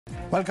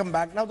Welcome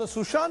back. Now, the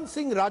Sushant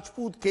Singh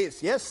Rajput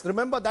case, yes,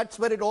 remember that's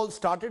where it all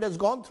started, has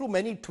gone through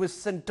many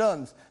twists and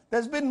turns.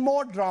 There's been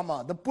more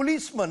drama. The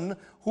policeman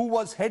who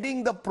was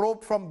heading the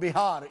probe from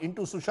Bihar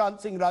into Sushant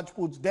Singh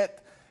Rajput's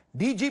death,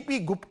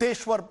 DGP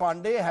Gupteshwar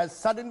Pandey, has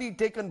suddenly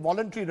taken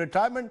voluntary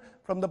retirement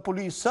from the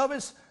police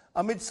service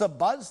amidst a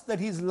buzz that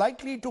he's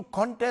likely to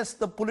contest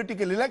the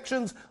political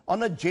elections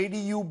on a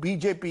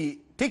JDU-BJP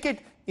ticket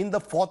in the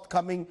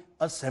forthcoming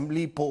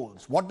assembly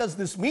polls. What does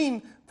this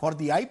mean for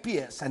the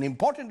IPS? And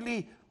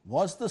importantly,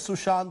 was the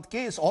Sushant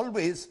case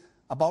always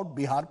about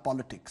Bihar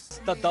politics?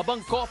 The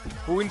Dabang cop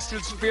who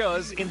instills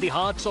fears in the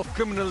hearts of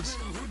criminals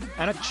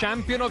and a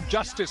champion of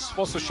justice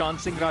for Sushant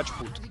Singh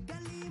Rajput.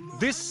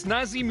 This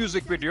snazzy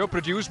music video,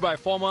 produced by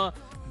former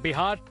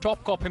Bihar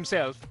top cop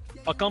himself,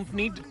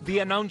 accompanied the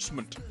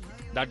announcement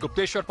that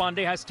Gupteshwar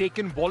Pandey has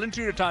taken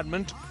voluntary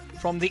retirement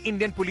from the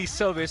Indian Police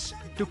Service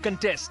to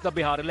contest the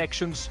Bihar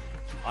elections,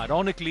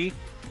 ironically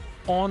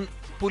on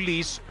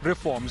Police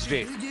Reforms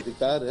Day.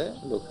 अधिकार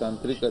है,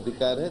 लोकतांत्रिक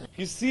अधिकार है।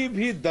 किसी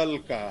भी दल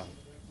का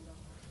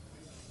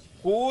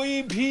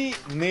कोई भी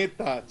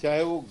नेता,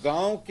 चाहे वो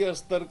गांव के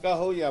स्तर का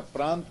हो या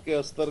प्रांत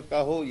के स्तर का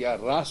हो या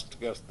राष्ट्र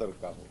के स्तर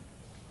का हो,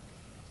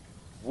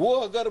 वो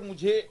अगर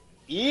मुझे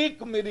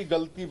एक मेरी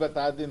गलती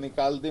बता दे,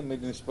 निकाल दे,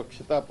 मेरी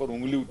निष्पक्षता पर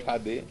उंगली उठा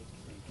दे,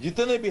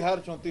 जितने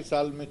बिहार 34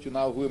 साल में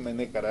चुनाव हुए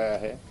मैंने कराया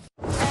है।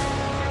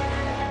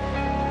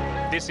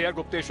 This year,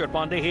 Gupteshwar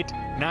Pandey hit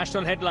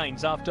national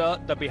headlines after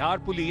the Bihar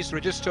police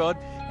registered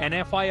an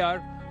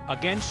FIR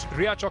against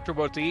Riya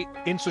Chakraborty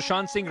in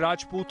Sushant Singh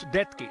Rajput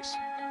death case.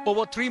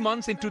 Over 3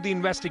 months into the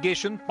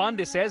investigation,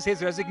 Pandey says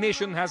his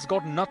resignation has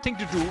got nothing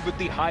to do with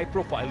the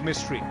high-profile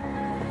mystery.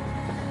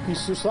 कि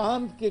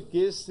सुशांत के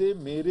case से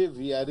मेरे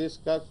VRS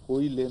का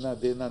कोई लेना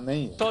देना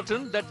नहीं है।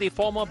 Certain that the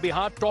former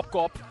Bihar top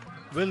cop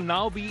will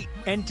now be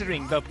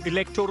entering the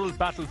electoral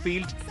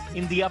battlefield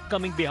in the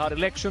upcoming Bihar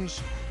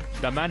elections.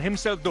 The man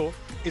himself, though,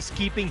 is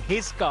keeping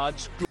his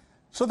cards close.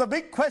 So the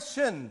big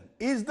question,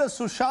 is the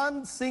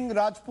Sushant Singh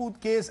Rajput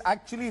case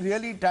actually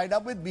really tied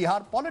up with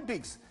Bihar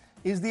politics?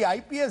 Is the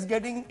IPS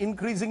getting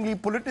increasingly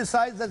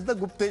politicized, as the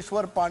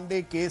Gupteshwar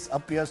Pandey case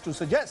appears to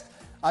suggest?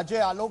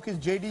 Ajay Alok is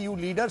JDU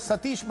leader,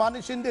 Satish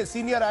Manishinde,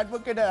 senior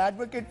advocate and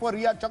advocate for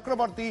Riya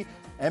Chakraborty,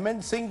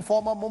 MN Singh,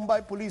 former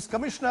Mumbai police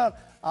commissioner,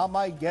 are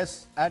my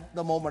guests at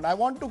the moment. I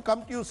want to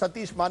come to you,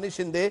 Satish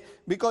Manishinde,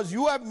 because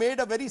you have made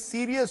a very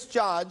serious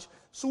charge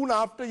soon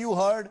after you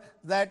heard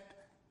that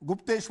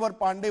Gupteshwar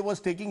Pandey was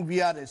taking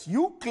VRS.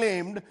 You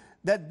claimed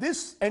that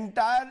this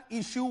entire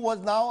issue was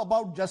now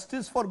about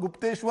justice for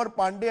Gupteshwar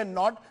Pandey and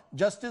not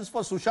justice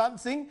for Sushant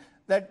Singh,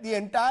 that the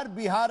entire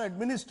Bihar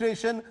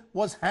administration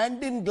was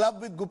hand in glove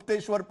with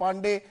Gupteshwar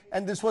Pandey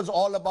and this was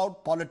all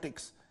about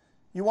politics.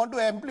 You want to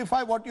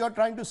amplify what you are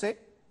trying to say?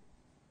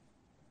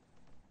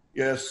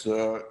 Yes,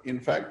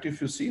 in fact,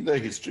 if you see the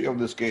history of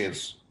this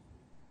case,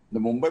 the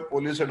Mumbai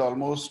police had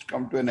almost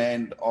come to an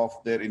end of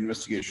their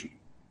investigation.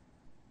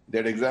 They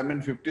had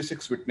examined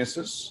 56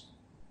 witnesses.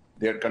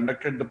 They had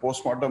conducted the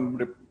postmortem.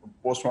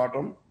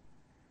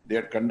 They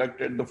had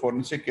conducted the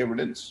forensic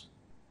evidence.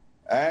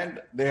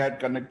 And they had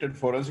conducted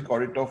forensic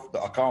audit of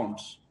the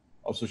accounts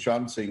of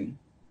Sushant Singh.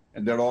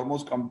 And they had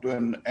almost come to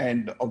an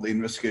end of the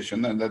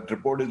investigation. And that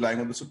report is lying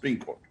on the Supreme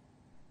Court.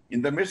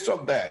 In the midst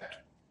of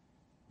that,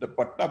 the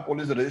Patna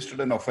police registered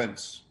an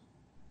offense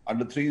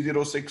under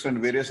 306 and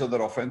various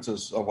other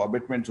offenses of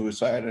abetment,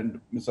 suicide, and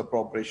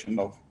misappropriation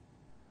of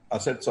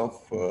assets of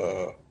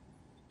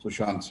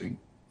Sushant Singh.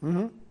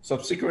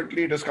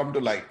 Subsequently, it has come to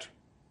light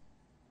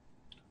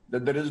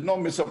that there is no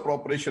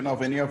misappropriation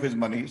of any of his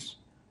monies.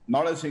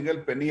 Not a single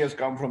penny has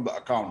come from the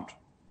account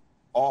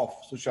of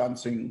Sushant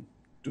Singh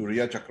to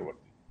Riya Chakraborty.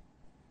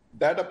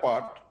 That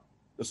apart,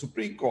 the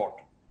Supreme Court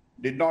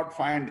did not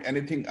find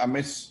anything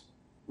amiss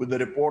with the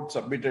report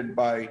submitted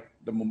by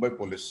the Mumbai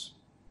police.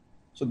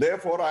 So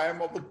therefore, I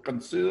am of the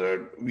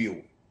considered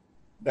view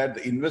that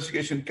the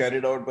investigation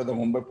carried out by the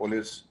Mumbai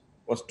police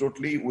was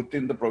totally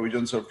within the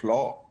provisions of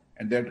law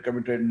and they had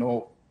committed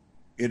no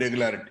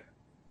irregularity.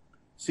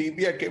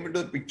 CBI came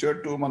into the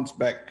picture 2 months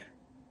back.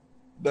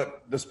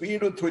 The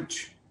speed with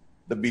which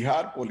the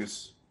Bihar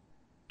police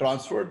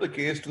transferred the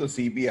case to the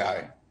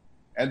CBI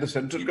and the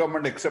central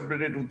government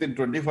accepted it within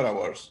 24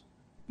 hours,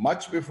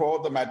 much before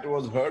the matter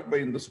was heard by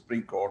in the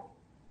Supreme Court,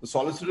 the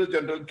Solicitor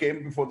General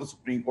came before the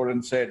Supreme Court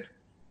and said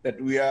that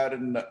we are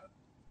in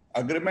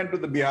agreement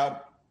with the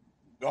Bihar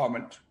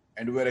government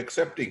and we are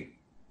accepting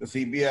the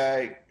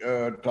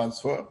CBI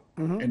transfer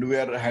and we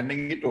are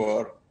handing it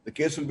over. The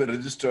case will be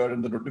registered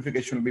and the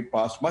notification will be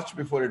passed much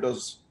before it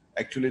was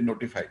actually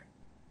notified.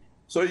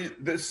 So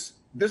this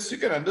you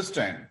can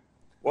understand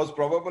was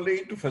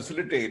probably to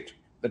facilitate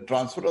the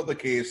transfer of the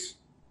case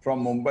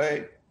from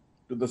Mumbai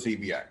to the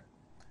CBI.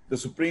 The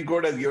Supreme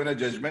Court has given a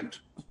judgment.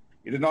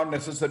 It is not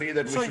necessary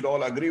that we should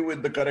all agree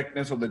with the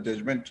correctness of the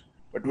judgment,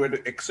 but we have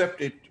to accept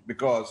it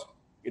because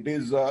it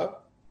is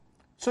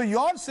so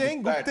you're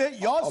saying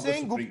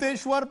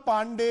Gupteshwar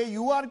Pandey,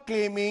 you are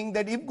claiming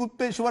that if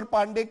Gupteshwar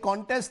Pandey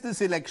contests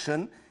this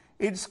election,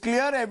 it's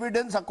clear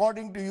evidence,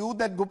 according to you,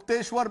 that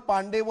Gupteshwar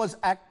Pandey was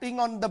acting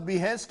on the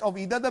behest of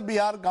either the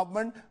Bihar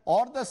government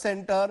or the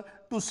centre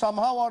to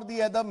somehow or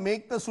the other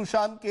make the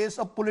Sushant case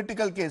a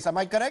political case. Am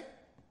I correct?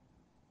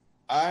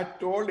 I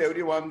told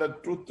everyone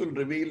that truth will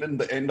reveal in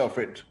the end of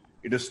it.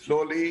 It is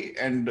slowly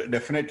and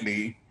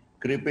definitely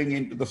creeping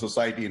into the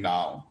society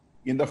now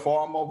in the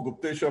form of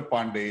Gupteshwar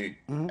Pandey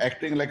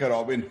acting like a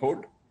Robin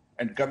Hood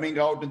and coming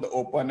out in the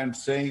open and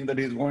saying that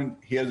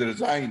he has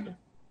resigned.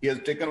 He has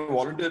taken a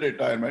voluntary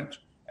retirement,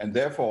 and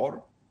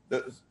therefore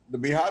the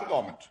Bihar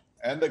government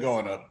and the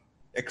governor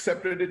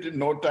accepted it in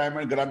no time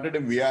and granted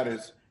him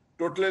VRS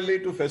totally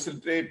to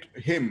facilitate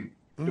him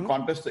to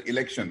contest the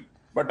election.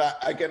 But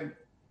I can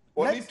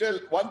only tell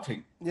one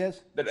thing,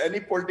 Yes. that any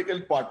political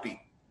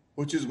party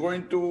which is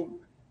going to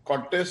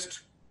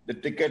contest the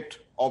ticket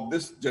of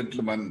this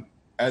gentleman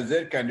as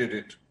their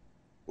candidate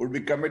would be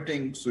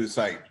committing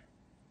suicide.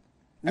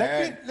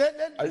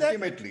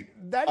 Ultimately,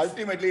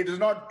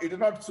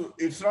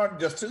 it's not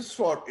justice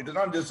for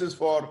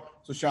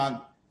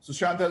Sushant.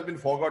 Sushant has been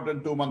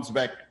forgotten 2 months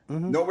back.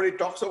 Nobody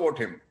talks about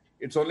him.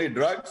 It's only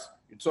drugs,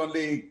 it's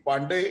only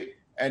Pandey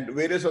and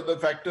various other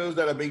factors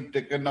that are being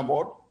taken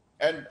about.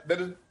 And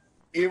there is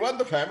even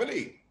the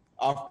family,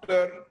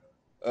 after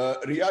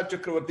Riya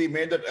Chakravarti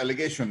made that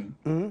allegation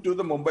to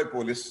the Mumbai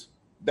police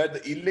that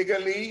the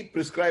illegally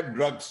prescribed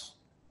drugs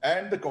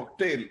and the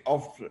cocktail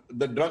of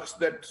the drugs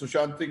that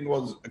Sushant Singh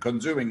was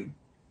consuming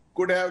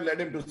could have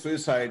led him to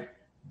suicide.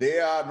 They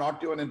are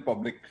not even in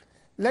public.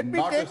 Let me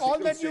Not a take all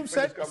single that you've statement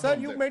said. has come Sir,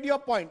 from you them. made your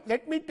point.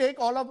 Let me take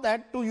all of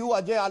that to you,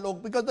 Ajay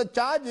Alok, because the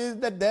charge is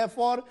that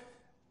therefore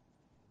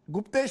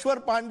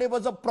Gupteshwar Pandey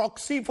was a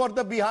proxy for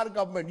the Bihar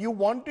government. You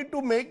wanted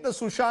to make the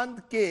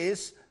Sushant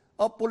case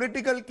a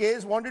political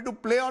case, wanted to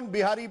play on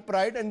Bihari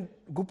pride, and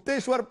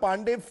Gupteshwar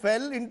Pandey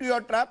fell into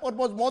your trap or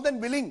was more than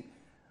willing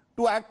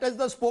to act as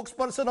the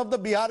spokesperson of the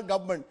Bihar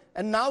government.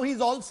 And now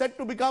he's all set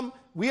to become,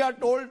 we are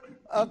told,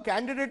 a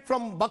candidate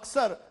from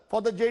Buxar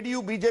for the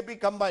JDU BJP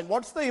combined.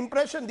 What's the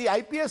impression? The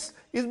IPS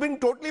is being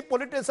totally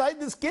politicized.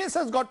 This case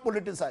has got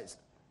politicized.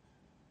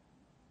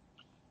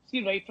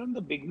 See, right from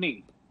the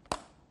beginning,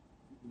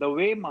 the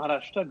way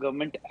Maharashtra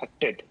government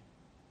acted,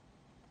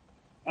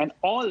 and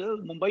all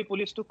Mumbai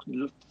police took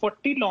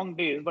 40 long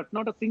days, but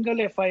not a single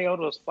FIR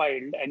was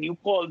filed. And you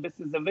call this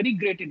is a very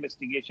great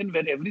investigation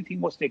where everything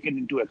was taken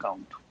into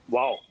account.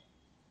 Wow.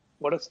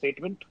 What a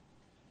statement.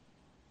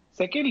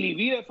 Secondly,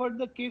 we referred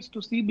the case to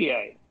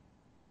CBI.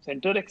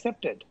 Center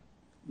accepted.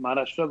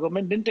 Maharashtra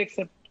government didn't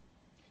accept.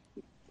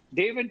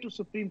 They went to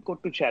Supreme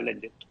Court to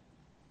challenge it.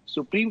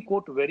 Supreme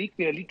Court very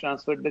clearly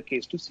transferred the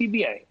case to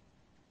CBI.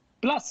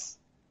 Plus,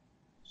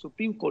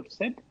 Supreme Court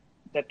said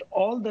that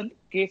all the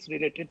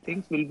case-related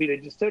things will be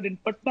registered in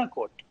Patna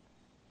court.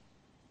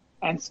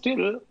 And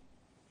still,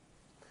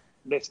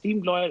 the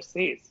esteemed lawyer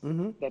says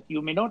that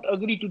you may not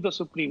agree to the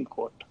Supreme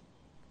Court.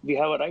 We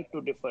have a right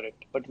to defer it,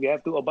 but we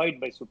have to abide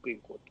by Supreme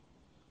Court.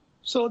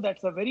 So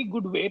that's a very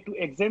good way to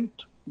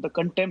exempt the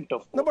contempt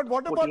of court. No, but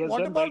what about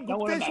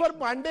Gupteshwar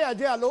Pandey,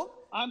 Ajay Alok?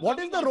 What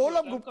is the role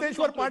of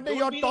Gupteshwar Pandey?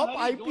 Your top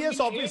IPS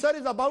officer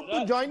is about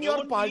to join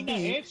your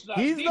party.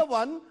 He's the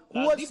one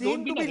who was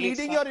seen to be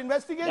leading your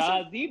investigation.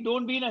 Rajdeep,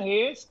 don't be in a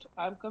haste.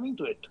 I'm coming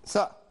to it.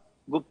 Sir.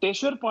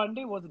 Gupteshwar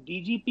Pandey was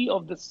DGP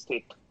of the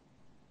state.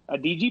 A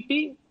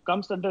DGP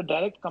comes under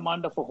direct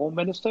command of a Home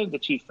Minister and the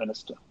Chief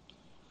Minister.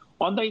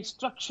 On the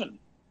instruction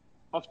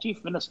of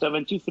Chief Minister,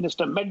 when Chief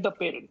Minister met the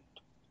parent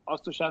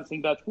of Sushant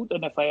Singh Rajput,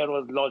 an FIR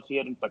was lodged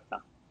here in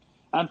Patna.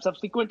 And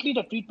subsequently,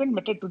 the treatment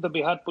meted to the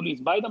Bihar police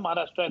by the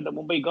Maharashtra and the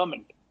Mumbai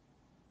government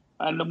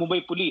and the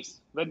Mumbai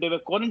police when they were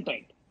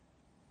quarantined.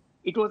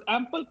 It was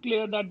ample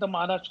clear that the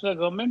Maharashtra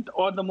government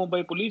or the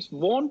Mumbai police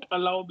won't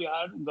allow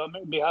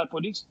Bihar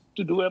police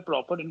to do a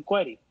proper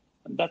inquiry.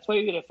 And that's why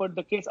we referred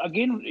the case.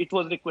 Again, it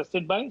was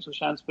requested by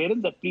Sushant's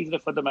parents that please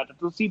refer the matter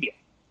to CBI.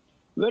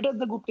 Where does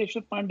the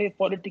Gupteshwar Pandey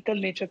political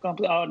nature comes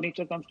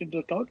into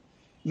account?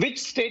 Which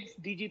state's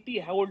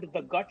DGP held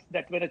the guts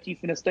that when a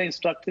chief minister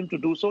instructs him to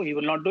do so, he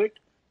will not do it?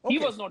 Okay. He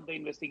was not the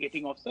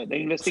investigating officer. The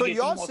investigating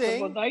officer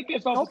was the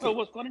IPS officer who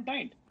was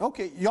quarantined.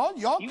 Okay, you're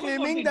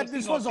claiming that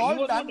this was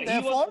all done,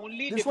 therefore,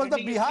 this was the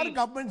Bihar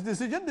government's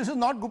decision. This is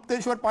not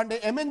Gupteshwar Pandey.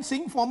 M.N.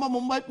 Singh, former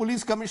Mumbai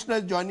Police Commissioner,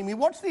 is joining me.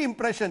 What's the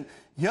impression?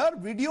 Here,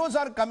 videos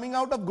are coming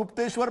out of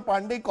Gupteshwar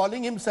Pandey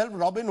calling himself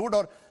Robin Hood,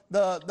 or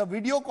the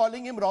video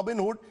calling him Robin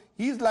Hood.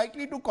 He's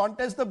likely to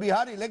contest the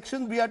Bihar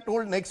elections, we are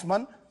told, next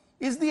month.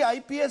 Is the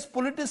IPS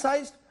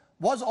politicized?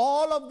 Was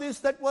all of this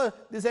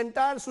this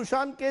entire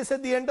Sushant case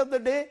at the end of the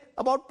day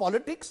about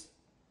politics?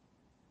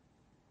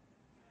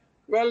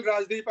 Well,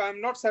 Rajdeep,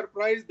 I'm not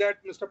surprised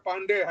that Mr.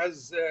 Pandey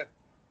has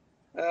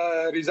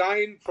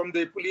resigned from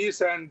the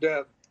police, and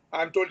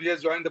I'm told he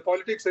has joined the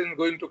politics and is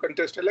going to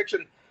contest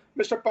election.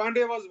 Mr.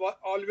 Pandey was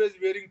always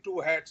wearing two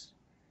hats,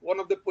 one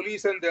of the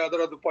police and the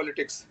other of the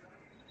politics.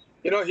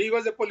 You know, he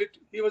was a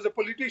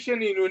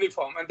politician in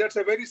uniform, and that's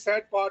a very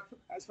sad part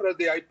as far as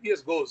the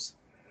IPS goes.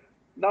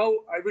 Now,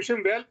 I wish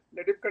him well,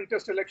 let him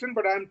contest election,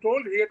 but I am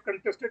told he had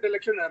contested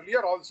election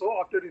earlier also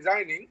after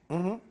resigning,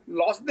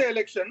 lost the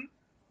election,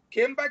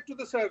 came back to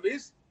the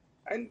service,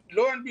 and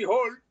lo and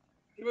behold,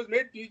 he was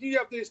made DG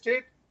of the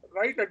state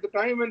right at the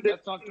time when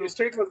the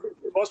state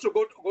was to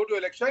go to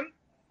election,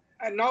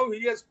 and now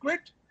he has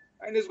quit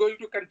and is going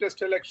to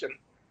contest election.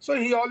 So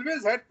he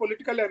always had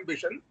political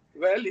ambition.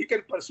 Well, he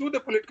can pursue the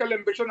political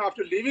ambition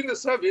after leaving the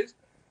service.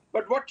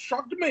 But what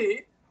shocked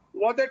me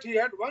was that he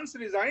had once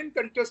resigned,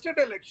 contested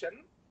election,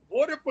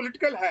 wore a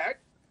political hat,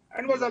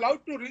 and was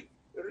allowed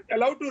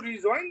to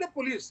rejoin the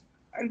police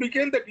and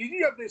became the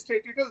DG of the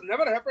state. It has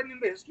never happened in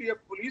the history of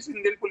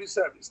Indian police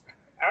service.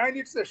 And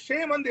it's a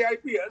shame on the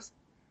IPS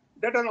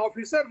that an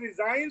officer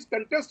resigns,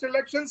 contests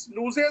elections,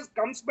 loses,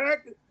 comes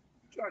back,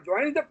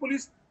 joins the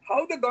police.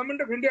 How the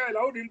government of India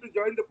allowed him to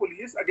join the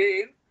police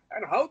again,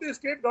 and how the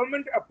state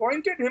government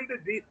appointed him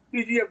the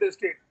DG of the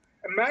state.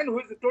 A man who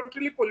is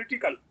totally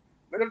political.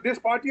 Whether this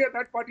party or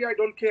that party, I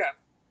don't care.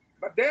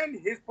 But then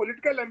his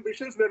political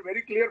ambitions were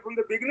very clear from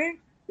the beginning.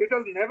 It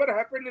has never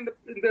happened in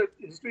the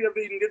history of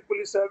the Indian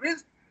police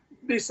service.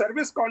 The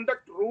service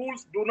conduct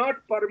rules do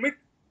not permit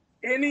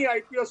any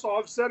IPS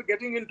officer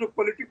getting into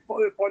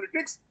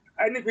politics.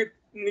 And if it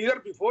neither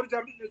before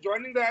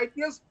joining the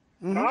IPS,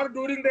 nor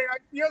during the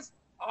IPS,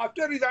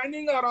 after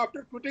resigning or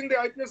after quitting the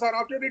IPS or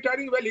after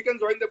retiring, well, he can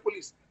join the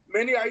police.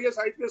 Many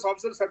IPS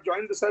officers have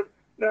joined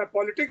the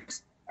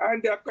politics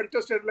and they have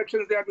contested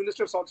elections. They are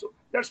ministers also.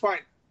 That's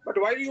fine. But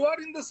while you are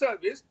in the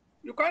service,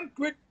 you can't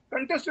quit,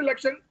 contest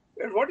election.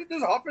 And what is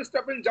this hop,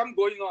 step and jump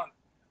going on?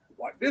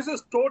 This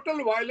is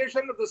total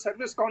violation of the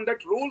service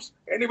conduct rules.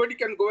 Anybody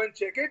can go and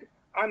check it.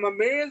 I'm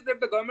amazed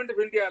that the government of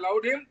India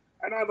allowed him.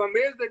 And I'm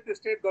amazed that the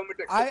state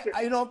government accepted.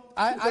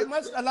 I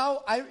must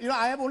allow,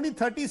 I have only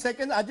 30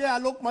 seconds. Ajay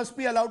Alok must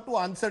be allowed to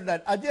answer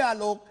that. Ajay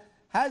Alok,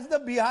 has the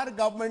Bihar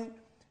government,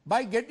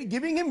 by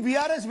giving him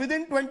VRS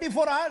within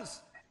 24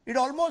 hours, it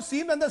almost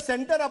seems, and the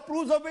center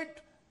approves of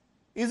it,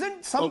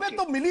 isn't somewhere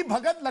to mili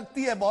bhagat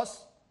lagti hai,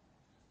 boss?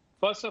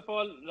 First of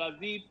all,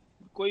 Rajdeep,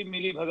 koi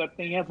mili bhagat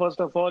nahi hai. First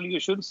of all, you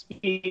should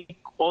speak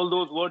all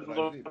those words.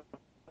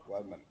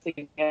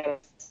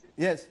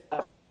 Yes.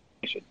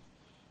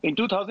 In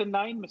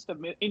 2009,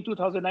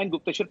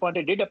 Gupteshwar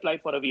Pandey did apply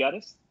for a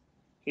VRS.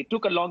 He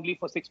took a long leave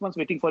for 6 months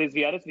waiting for his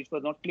VRS, which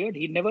was not cleared.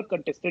 He never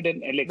contested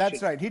an election.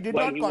 That's right. He did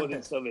not contest. He was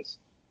in service.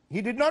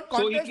 He did not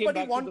contest, but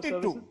he wanted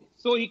to.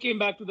 So he came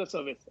back to the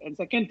service. And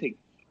second thing,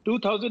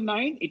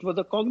 2009, it was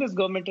a Congress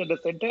government at the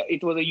center.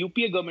 It was a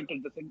UPA government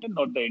at the center,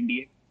 not the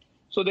NDA.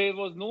 So there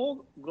was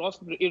no gross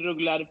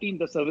irregularity in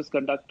the service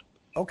conduct.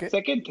 Okay.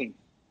 Second thing,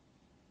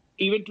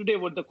 even today,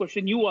 what the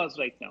question you asked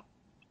right now,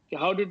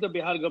 how did the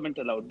Bihar government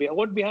allow?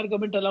 What Bihar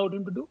government allowed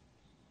him to do?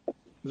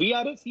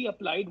 VRS, he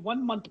applied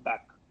 1 month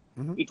back.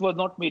 It was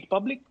not made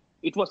public.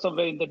 It was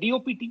somewhere in the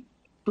DOPT.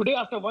 Today,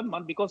 after 1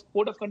 month, because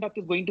code of conduct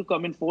is going to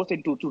come in force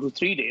in 2 to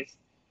 3 days.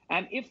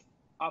 And if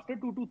after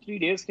 2 to 3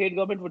 days, state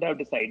government would have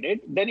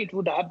decided, then it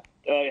would have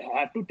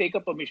had to take a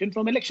permission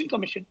from Election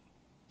Commission.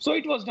 So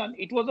it was done.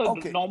 It was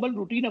a normal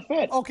routine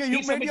affair. Okay,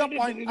 you made your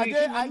point.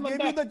 Ajay, I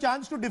gave you the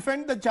chance to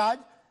defend the charge.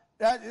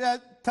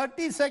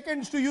 30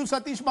 seconds to you,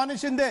 Satish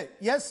Manishinde.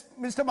 Yes,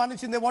 Mr.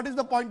 Manishinde, what is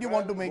the point you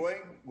want to make?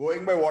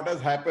 Going by what has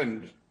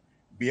happened,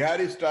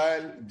 Bihari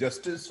style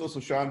justice for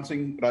Sushant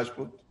Singh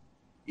Rajput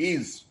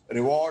is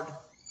reward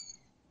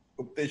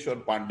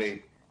Gupteshwar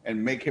Pandey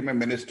and make him a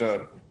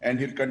minister, and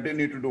he'll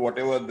continue to do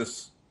whatever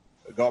this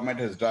government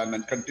has done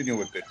and continue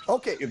with it.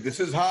 Okay. If this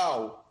is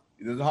how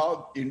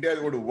India is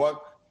going to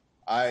work,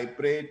 I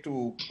pray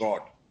to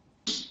God.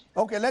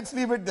 Okay, let's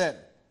leave it there.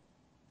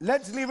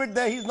 Let's leave it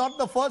there. He's not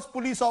the first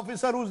police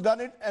officer who's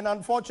done it, and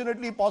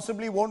unfortunately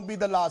possibly won't be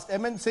the last.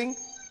 MN Singh,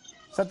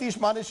 Satish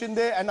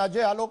Manishinde and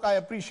Ajay Alok, I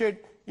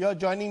appreciate your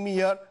joining me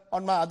here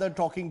on my other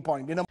talking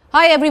point.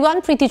 Hi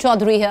everyone, Preeti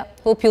Chaudhary here.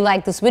 Hope you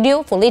like this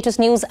video. For latest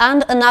news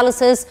and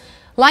analysis,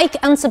 like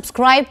and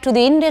subscribe to the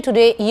India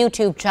Today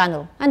YouTube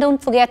channel. And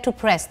don't forget to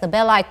press the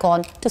bell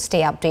icon to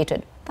stay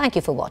updated. Thank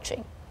you for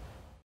watching.